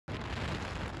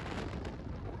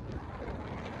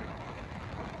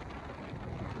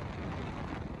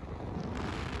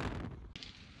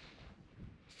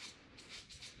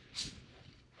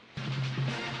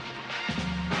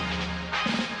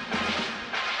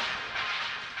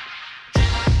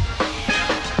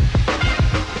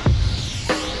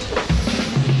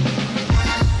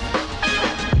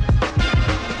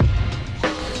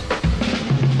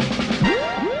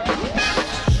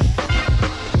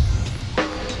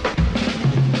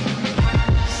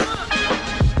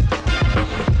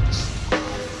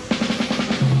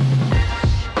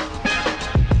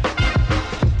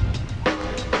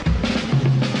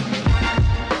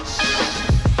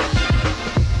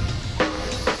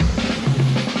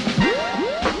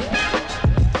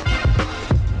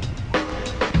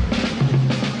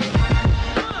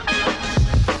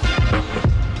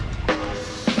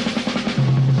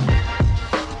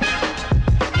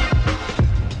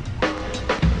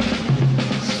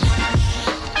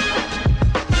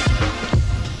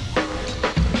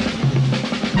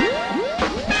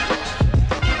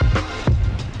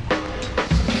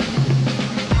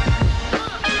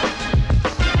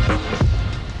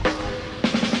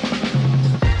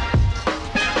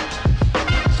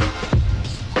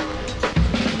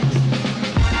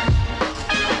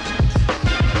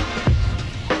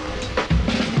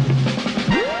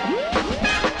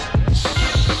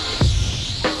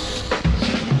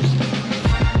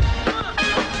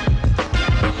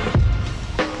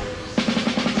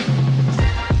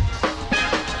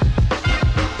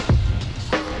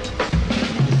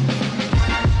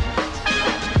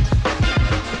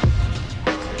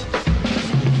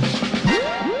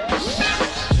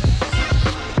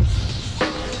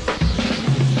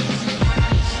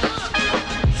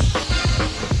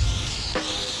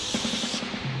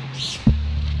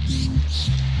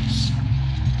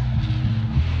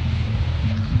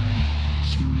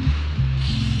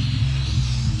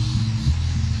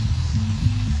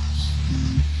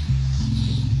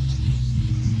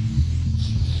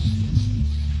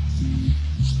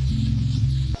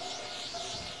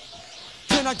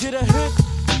get a hit?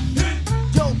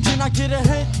 Yo, can I get a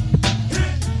hit?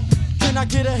 Can I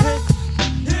get a hit?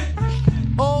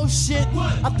 Oh shit,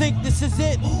 I think this is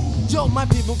it. Yo, my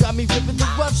people got me ripping the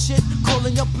rough shit,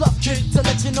 calling your bluff, kid, to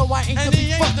let you know I ain't to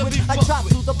be fucked with. I chop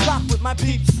through the block with my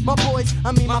peeps, my boys,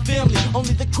 I mean my family.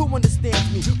 Only the crew understands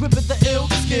me. Ripping the ill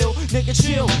skill, nigga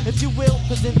chill, if you will,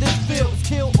 cause in this field it's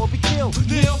kill or be killed.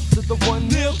 Kneel to the one,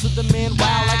 kneel to the man,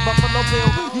 wild like Buffalo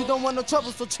Bill. You don't want no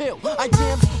trouble, so chill. I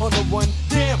jam on the one,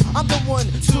 damn, I'm the one,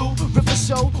 two, rip a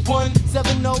show,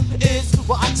 170 is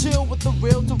where I chill with the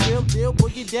real to real deal.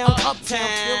 Boogie down uptown,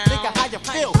 still think of how you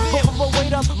feel. But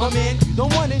wait up, my man, you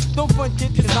don't want it, don't front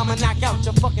kid, cause I'ma knock out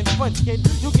your fucking front kid.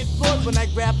 You get floored when I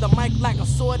grab the mic like a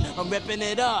sword, I'm ripping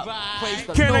it up. Praise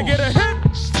the Can Lord. I get a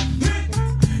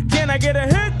hit? Can I get a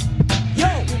hit? Yo,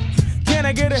 Can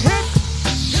I get a hit?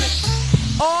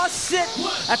 oh shit,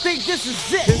 I think this is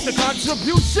it. It's the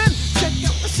contribution. Check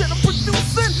out the shit I'm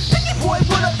producing. Biggie boy,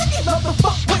 what up? Biggie love the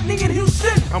fuck Whitney in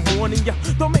Houston. I'm warning ya,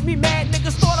 don't make me mad.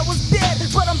 Niggas thought I was dead,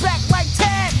 but I'm back like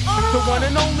Tad. The one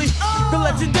and only, the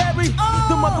legendary,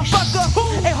 the motherfucker.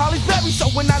 Hey, Harley Berry. So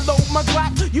when I load my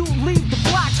Glock, you leave the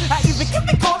block. I even give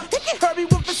the call. He can hurry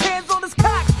with his hands on his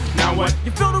cock. Now what?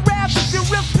 You feel the rap if you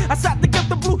rip. I shot to get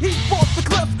the blue heat off the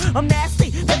cliff. I'm nasty.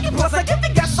 Biggie plus I give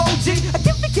the gas OG. I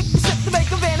give the kick the shit to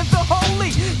make a van and feel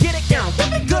holy. Get it down,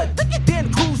 give it good. Think it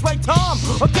then cruise like Tom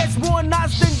or catch more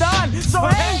knots than Don. So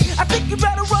hey, I think you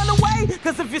better run away.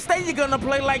 Cause if you stay, you're gonna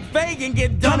play like Faye and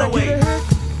get done away.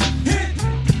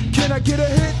 Can I get a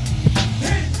hit?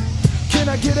 Can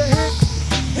I get a hit?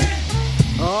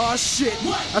 Oh shit,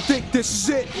 I think this is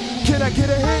it. Can I get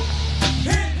a hit?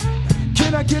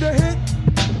 Can I get a hit?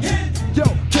 Yo,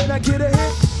 can I get a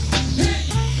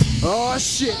hit? Oh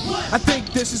shit, I think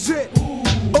this is it.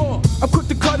 I'm quick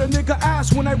to cut a nigga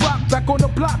ass when I rock. Back on the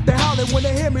block, they holler when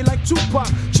they hear me like Tupac.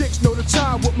 Chicks know the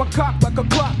time with my cock like a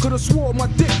clock. Could've swore my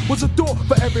dick was a door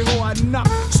for every hoe I knock.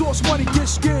 Source money, get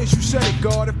scares, you said it,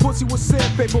 God. If pussy was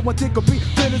sandpaper, my dick could be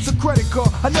thin as a credit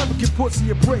card. I never give pussy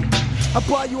a break. I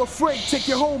buy you a freight, take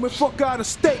you home and fuck out of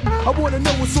state. I wanna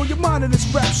know what's on your mind in this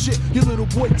rap shit. Your little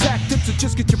boy tactics to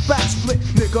just get your back split,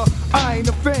 nigga. I ain't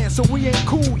a fan, so we ain't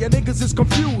cool. Ya niggas is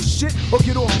confused, shit, or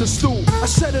get off the stool. I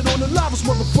said it on the livest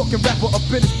motherfucking rapper up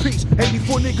in his piece.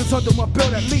 84 niggas under my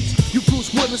belt at least. You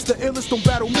Bruce Willis, the illest, don't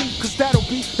battle me, cause that'll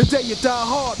be the day you die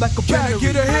hard like a battery. can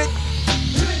I get a hit?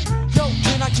 Yo,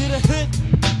 can I get a hit?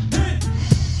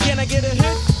 Can I get a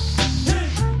hit?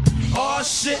 Oh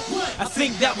shit, I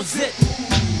think that was it.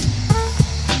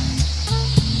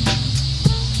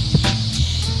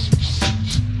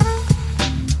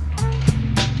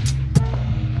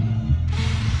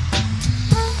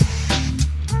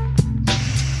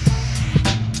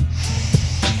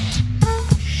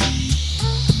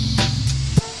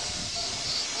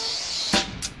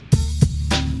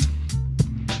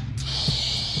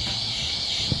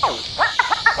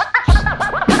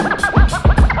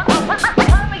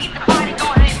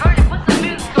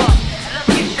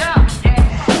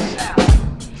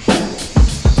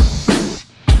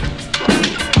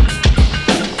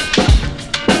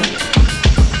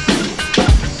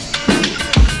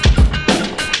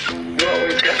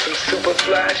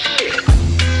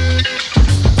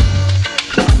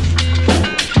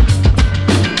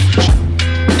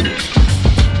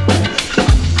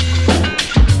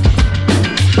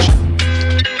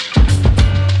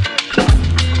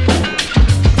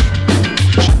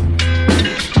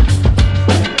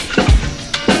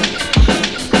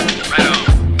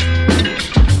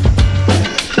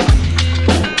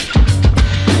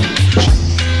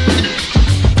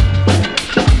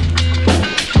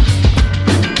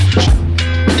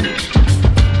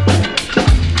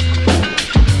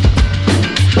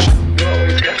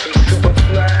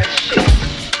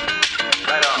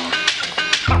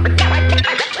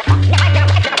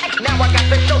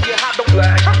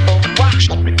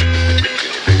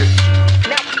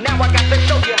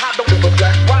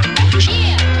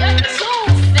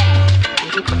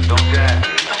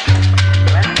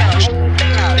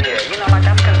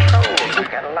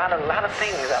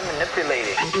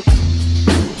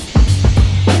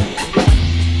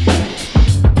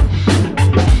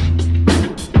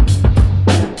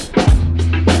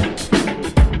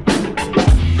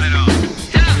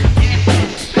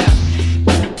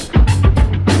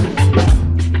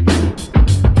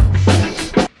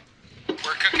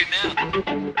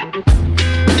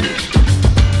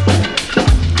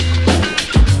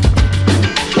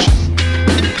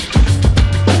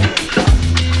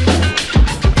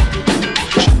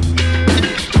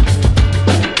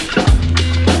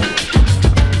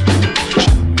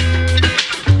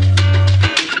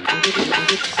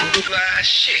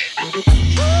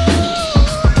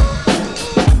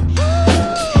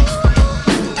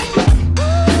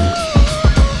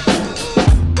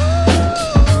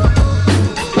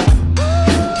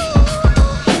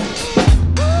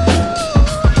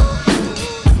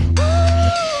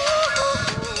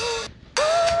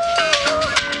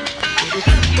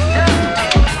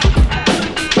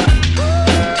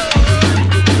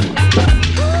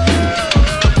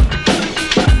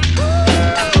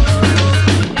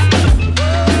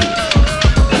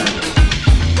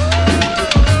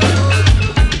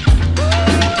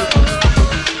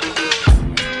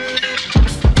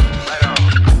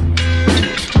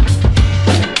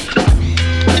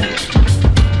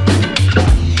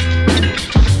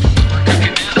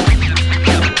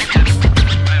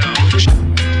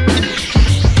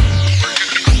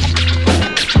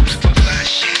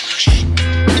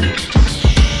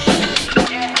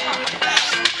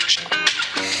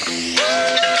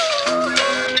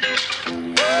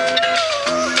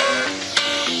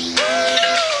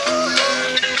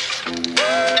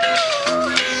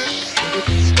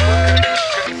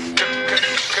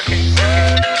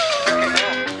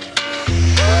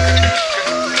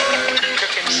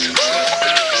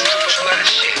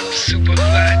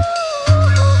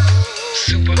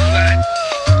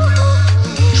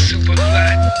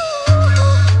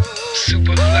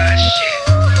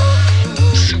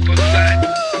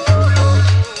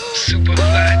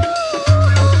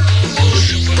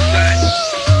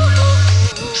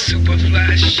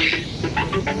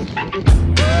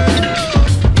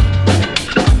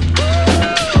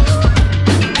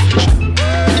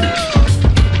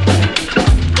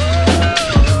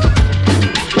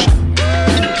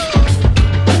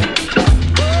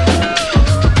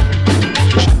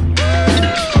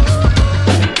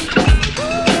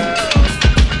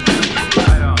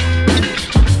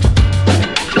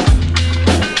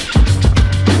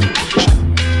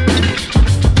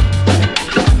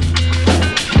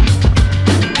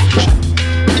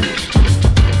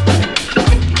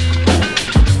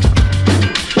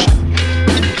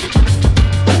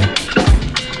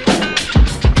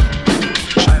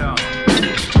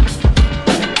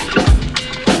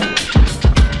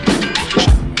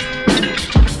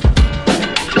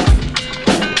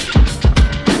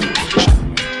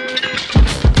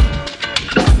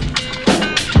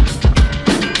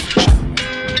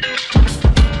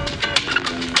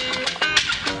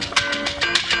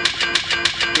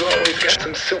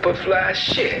 super fly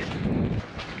shit.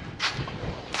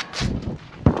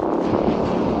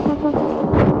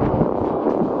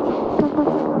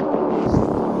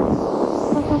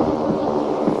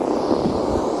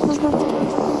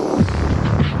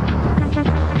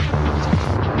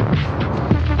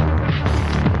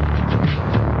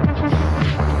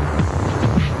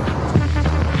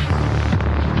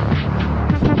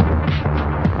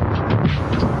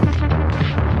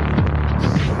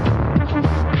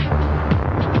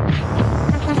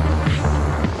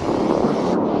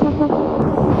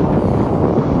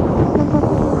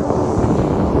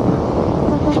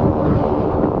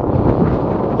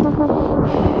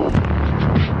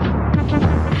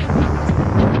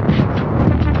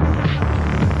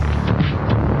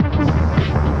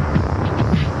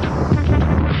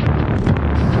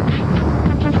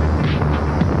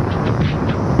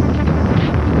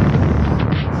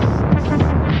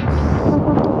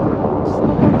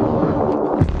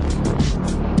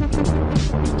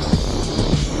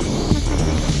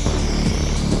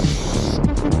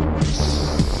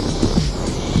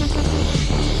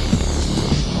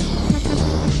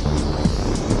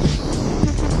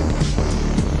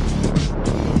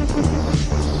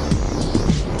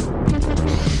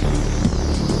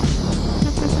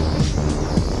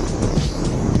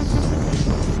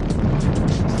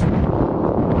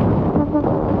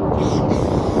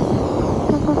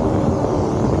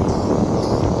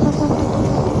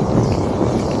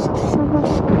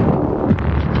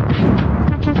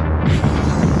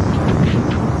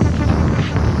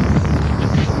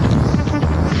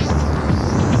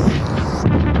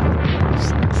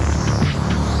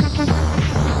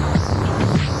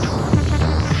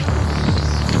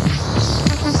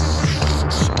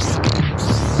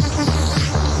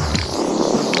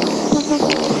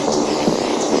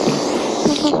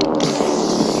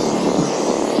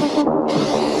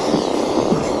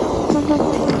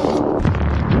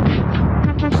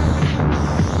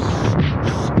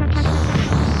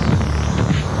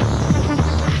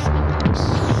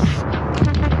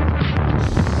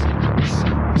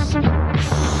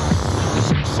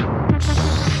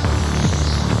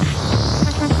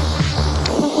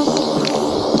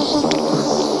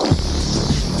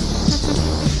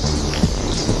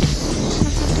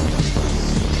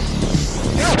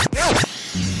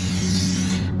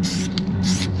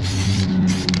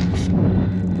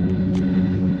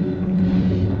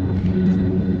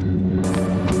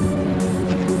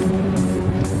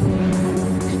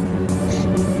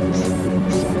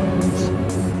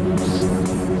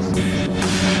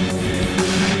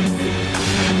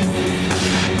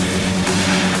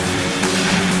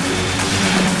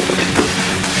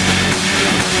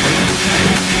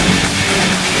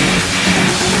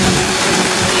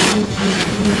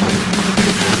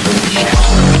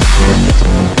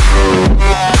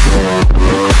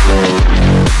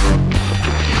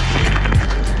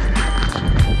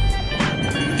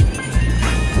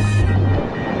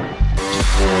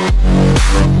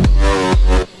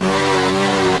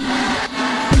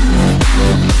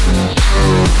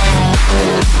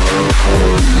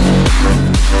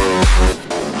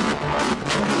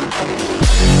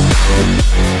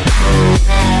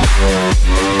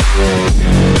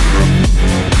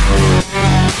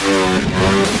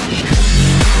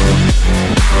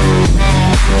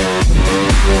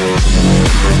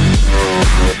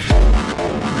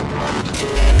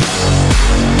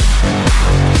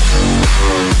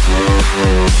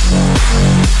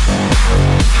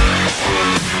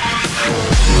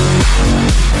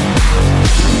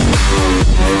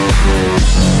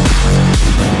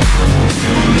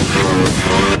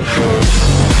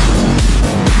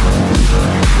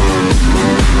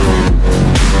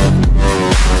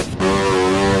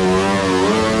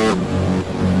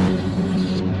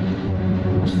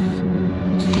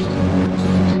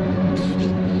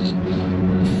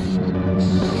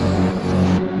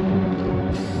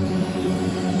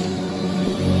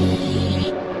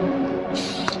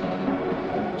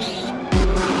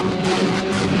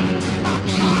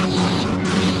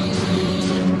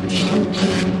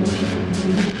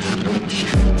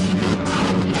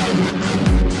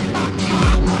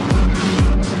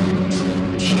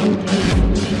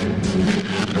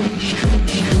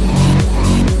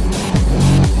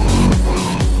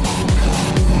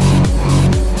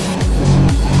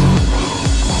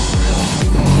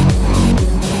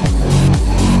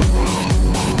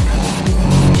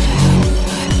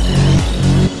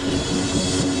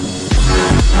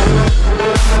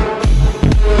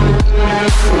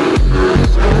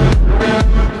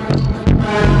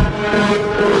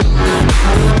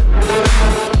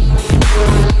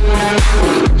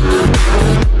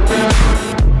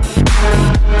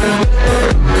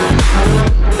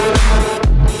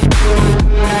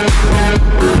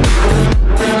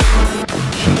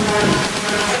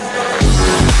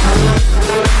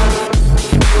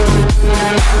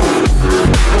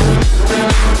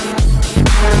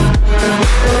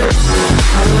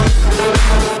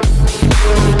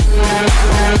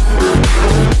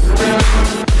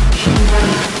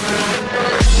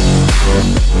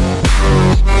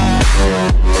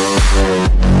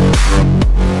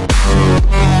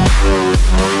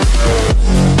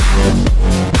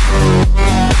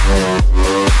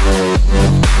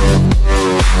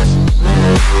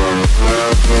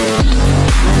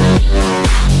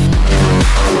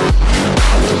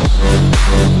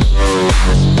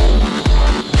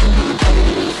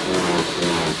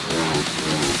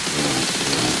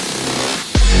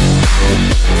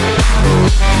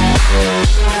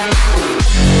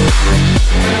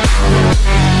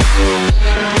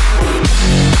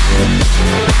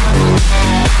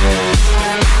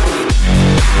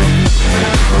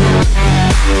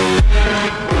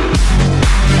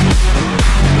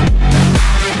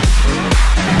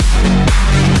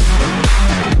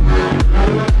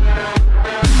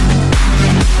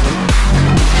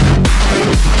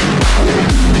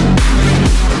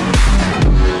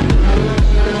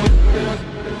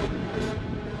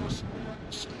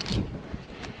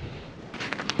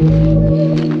 hit.